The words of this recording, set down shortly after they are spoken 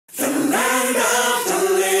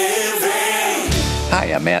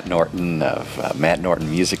Hi, I'm Matt Norton of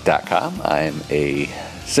mattnortonmusic.com. I'm a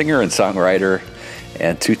singer and songwriter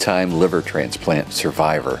and two-time liver transplant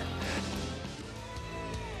survivor.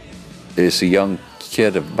 As a young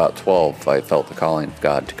kid of about 12, I felt the calling of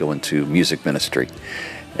God to go into music ministry.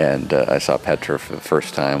 And I saw Petra for the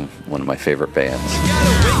first time, one of my favorite bands. Got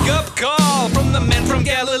a wake-up call from the men from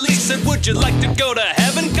Galilee, said, would you like to go to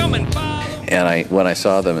heaven? Come and follow. And when I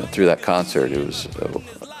saw them through that concert, it was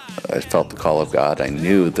I felt the call of God. I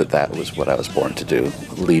knew that that was what I was born to do,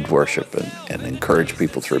 lead worship and encourage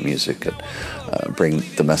people through music and bring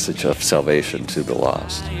the message of salvation to the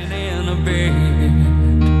lost.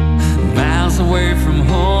 Miles away from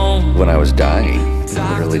home. When I was dying,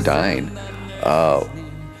 literally dying,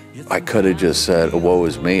 I could have just said, woe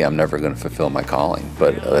is me, I'm never going to fulfill my calling.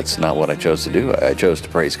 But that's not what I chose to do. I chose to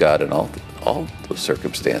praise God in all those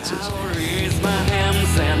circumstances. I'll raise my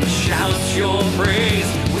hands and shout your praise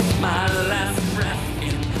with my last breath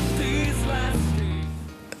in these last days.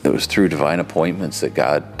 It was through divine appointments that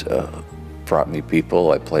God brought me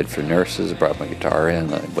people. I played for nurses, I brought my guitar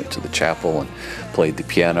in, I went to the chapel and played the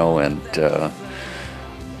piano and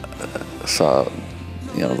saw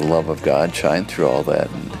the love of God shine through all that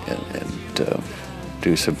and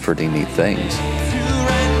do some pretty neat things.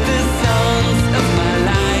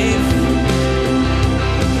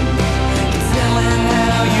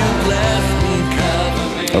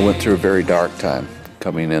 I went through a very dark time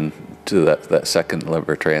coming into that second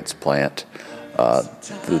liver transplant.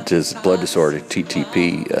 The blood disorder,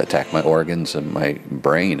 TTP, attacked my organs and my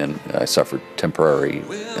brain, and I suffered temporary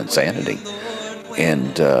insanity.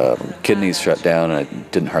 And kidneys shut down, and I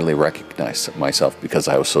didn't hardly recognize myself because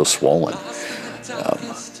I was so swollen.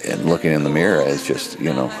 And looking in the mirror, it's just,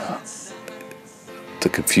 the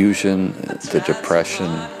confusion, the depression.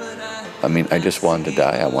 I mean, I just wanted to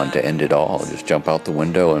die. I wanted to end it all, just jump out the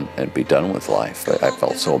window and be done with life. I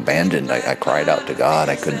felt so abandoned. I cried out to God.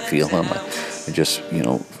 I couldn't feel Him. I just,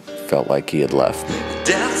 felt like He had left me.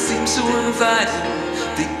 Death seems to invite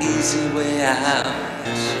the easy way out.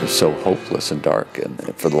 It was so hopeless and dark, and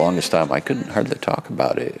for the longest time I couldn't hardly talk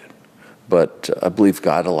about it. But I believe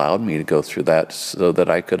God allowed me to go through that so that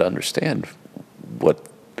I could understand what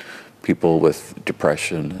people with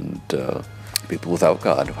depression and people without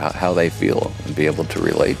God, how they feel, and be able to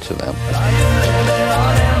relate to them.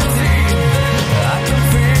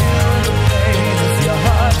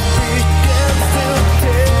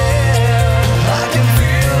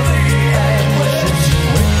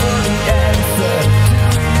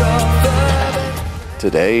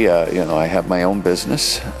 Today, I have my own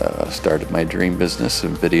business. Started my dream business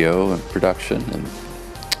in video and production and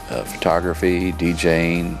photography,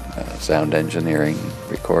 DJing, sound engineering,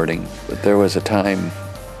 recording. But there was a time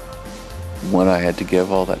when I had to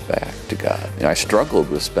give all that back to God. I struggled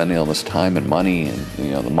with spending all this time and money, and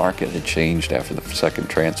the market had changed after the second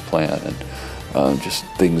transplant, and just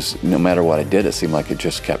things. No matter what I did, it seemed like it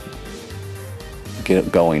just kept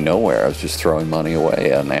going nowhere. I was just throwing money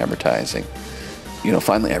away on advertising.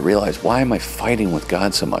 Finally I realized, why am I fighting with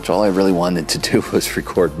God so much? All I really wanted to do was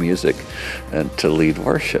record music and to lead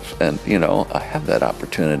worship. And, I have that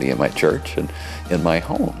opportunity in my church and in my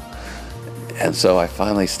home. And so I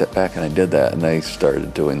finally stepped back and I did that, and I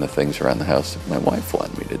started doing the things around the house that my wife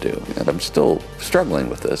wanted me to do. And I'm still struggling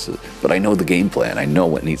with this, but I know the game plan. I know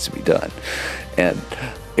what needs to be done. And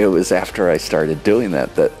it was after I started doing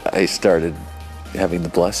that I started having the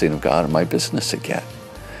blessing of God in my business again.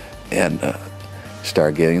 And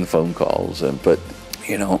started getting the phone calls, but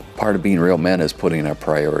part of being real men is putting our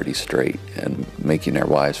priorities straight and making our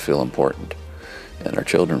wives feel important and our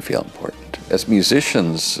children feel important. As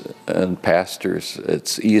musicians and pastors,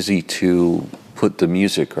 it's easy to put the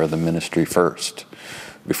music or the ministry first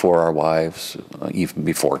before our wives, even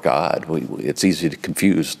before God. It's easy to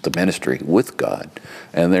confuse the ministry with God,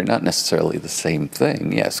 and they're not necessarily the same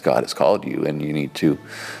thing. Yes, God has called you, and you need to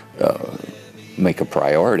make a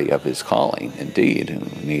priority of His calling, indeed. And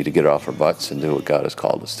we need to get off our butts and do what God has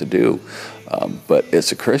called us to do. But as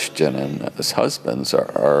a Christian and as husbands,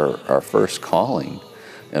 our first calling,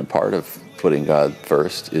 and part of putting God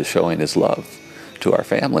first, is showing His love to our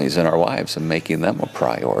families and our wives and making them a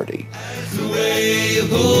priority. The way you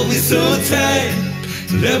hold me so tight,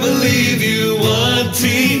 never leave you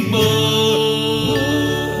wanting more.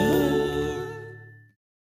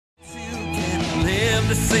 Live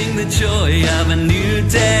to sing the joy of a new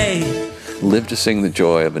day. Live to Sing the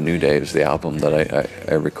Joy of a New Day is the album that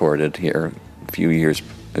I recorded here a few years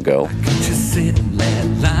ago. Could you sit and let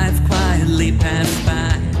life quietly pass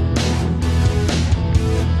by?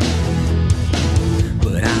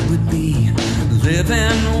 But I would be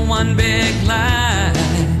living one big lie.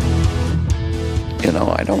 You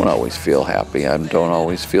know, I don't always feel happy. I don't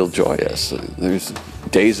always feel joyous. There's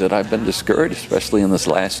days that I've been discouraged, especially in this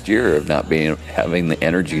last year, of not having the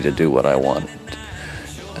energy to do what I wanted,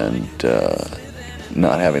 and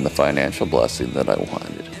not having the financial blessing that I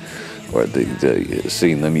wanted, or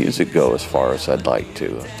seeing the music go as far as I'd like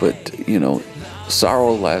to. But, you know,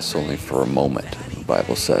 sorrow lasts only for a moment. The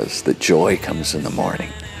Bible says that joy comes in the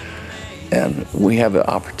morning. And we have an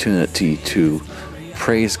opportunity to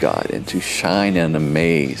praise God and to shine and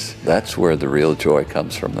amaze. That's where the real joy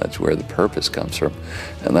comes from. That's where the purpose comes from.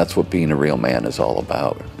 And that's what being a real man is all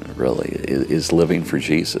about, really, is living for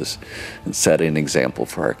Jesus and setting an example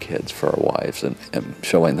for our kids, for our wives, and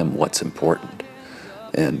showing them what's important.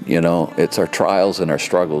 And, you know, it's our trials and our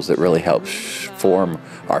struggles that really help form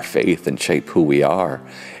our faith and shape who we are.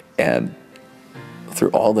 And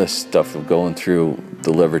through all this stuff of going through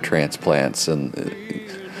the liver transplants and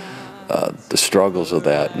the struggles of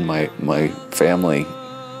that, and my family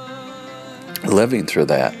living through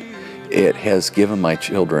that, it has given my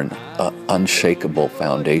children an unshakable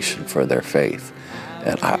foundation for their faith.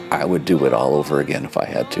 And I would do it all over again if I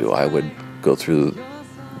had to. I would go through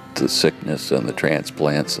the sickness and the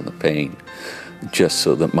transplants and the pain just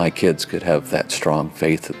so that my kids could have that strong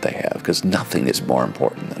faith that they have, because nothing is more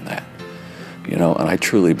important than that. You know, and I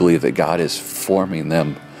truly believe that God is forming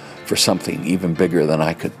them for something even bigger than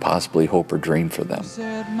I could possibly hope or dream for them.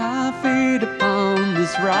 Set my feet upon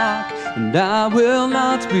this rock, and I will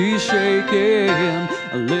not be shaken.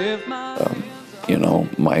 I live my You know,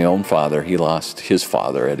 my own father, he lost his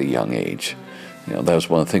father at a young age. You know, that was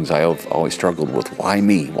one of the things I've always struggled with. Why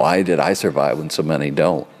me? Why did I survive when so many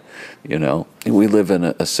don't? You know, we live in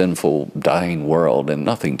a sinful, dying world, and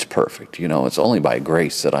nothing's perfect. You know, it's only by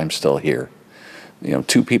grace that I'm still here. You know,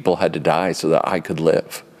 2 people had to die so that I could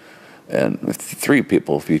live. And 3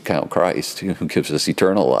 people, if you count Christ, who gives us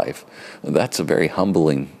eternal life. That's a very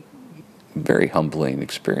humbling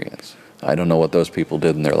experience. I don't know what those people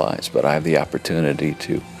did in their lives, but I have the opportunity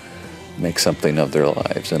to make something of their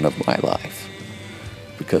lives and of my life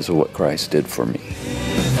because of what Christ did for me.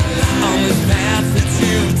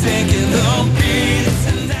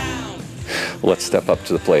 Let's step up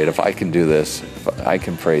to the plate. If I can do this, if I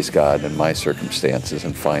can praise God in my circumstances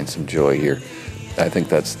and find some joy here, I think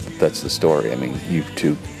that's the story. I mean, you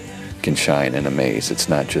too can shine and amaze. It's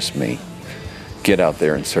not just me. Get out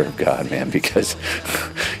there and serve God, man, because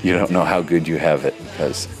you don't know how good you have it,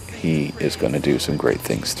 because He is going to do some great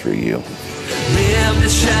things through you. live to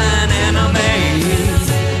shine and amaze.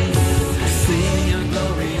 Sing your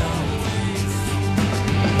glory on.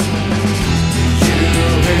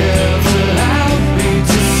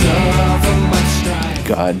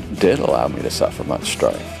 God did allow me to suffer much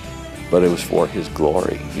strife, but it was for His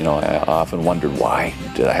glory. You know, I often wondered, why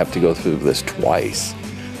did I have to go through this twice?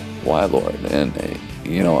 Why, Lord? And,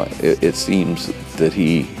 you know, it seems that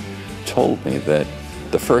He told me that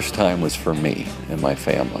the first time was for me and my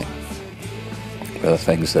family. The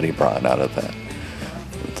things that He brought out of that,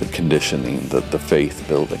 the conditioning, the faith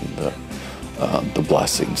building, the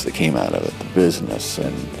blessings that came out of it, the business,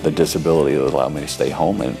 and the disability that allowed me to stay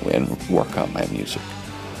home and work on my music.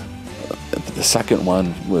 The second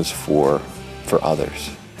one was for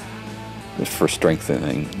others. It was for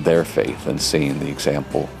strengthening their faith and seeing the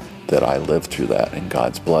example that I lived through that, and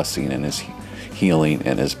God's blessing and His healing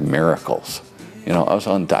and His miracles. You know, I was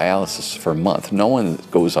on dialysis for a month. No one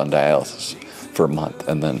goes on dialysis for a month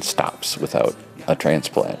and then stops without a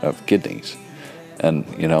transplant of kidneys. And,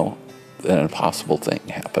 you know, an impossible thing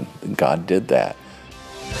happened. And God did that.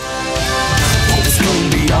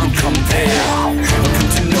 Beyond compare, come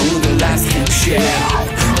to know the last can share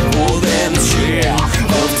more than a share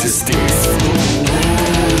of this day's flows.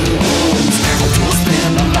 To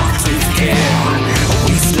spend a lot with care, a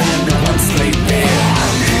wasteland of once laid bare,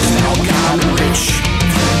 is now gone rich.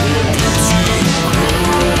 Come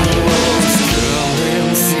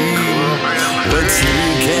and see what you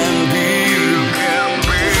can be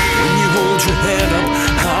when you hold your head up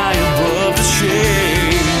high above the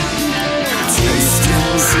shade. Taste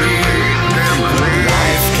and see what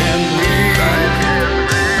life can be.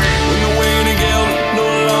 When the waiting out no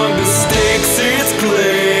longer stakes its claim.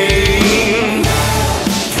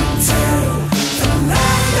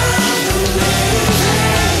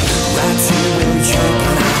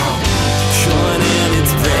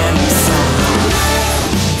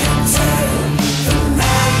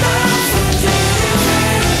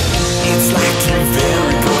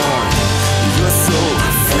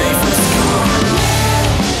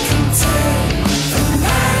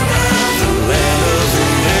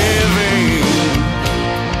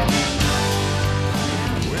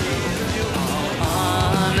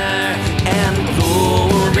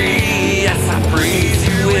 free.